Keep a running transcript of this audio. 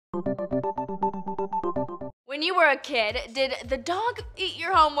When you were a kid, did the dog eat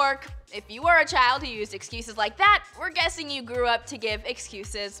your homework? If you were a child who used excuses like that, we're guessing you grew up to give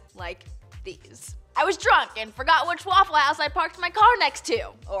excuses like these. I was drunk and forgot which Waffle House I parked my car next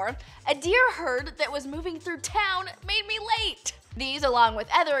to. Or, a deer herd that was moving through town made me late. These, along with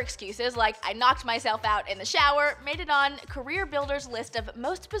other excuses like I knocked myself out in the shower, made it on CareerBuilder's list of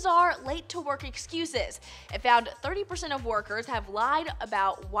most bizarre late-to-work excuses. It found 30% of workers have lied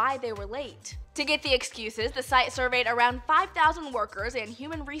about why they were late. To get the excuses, the site surveyed around 5,000 workers and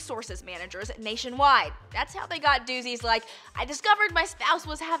human resources managers nationwide. That's how they got doozies like, I discovered my spouse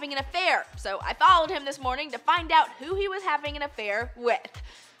was having an affair, so I followed him this morning to find out who he was having an affair with.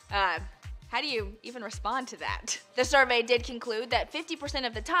 How do you even respond to that? The survey did conclude that 50%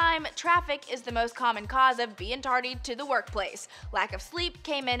 of the time, traffic is the most common cause of being tardy to the workplace. Lack of sleep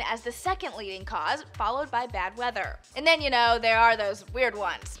came in as the second leading cause, followed by bad weather. And then, there are those weird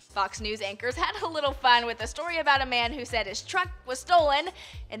ones. Fox News anchors had a little fun with a story about a man who said his truck was stolen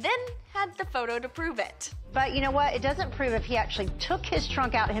and then had the photo to prove it. But you know what? It doesn't prove if he actually took his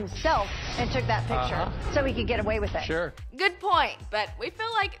trunk out himself and took that picture so he could get away with it. Sure. Good point, but we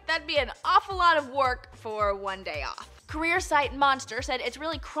feel like that'd be an awful lot of work for one day off. Career site Monster said it's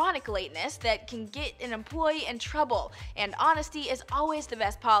really chronic lateness that can get an employee in trouble, and honesty is always the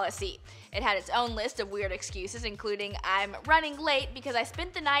best policy. It had its own list of weird excuses, including I'm running late because I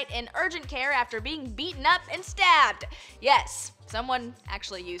spent the night in urgent care after being beaten up and stabbed. Yes, someone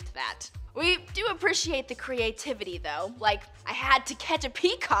actually used that. We do appreciate the creativity though, like I had to catch a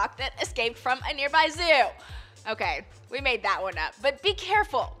peacock that escaped from a nearby zoo. Okay, we made that one up, but be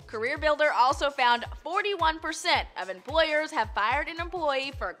careful. CareerBuilder also found 41% of employers have fired an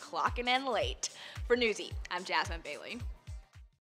employee for clocking in late. For Newsy, I'm Jasmine Bailey.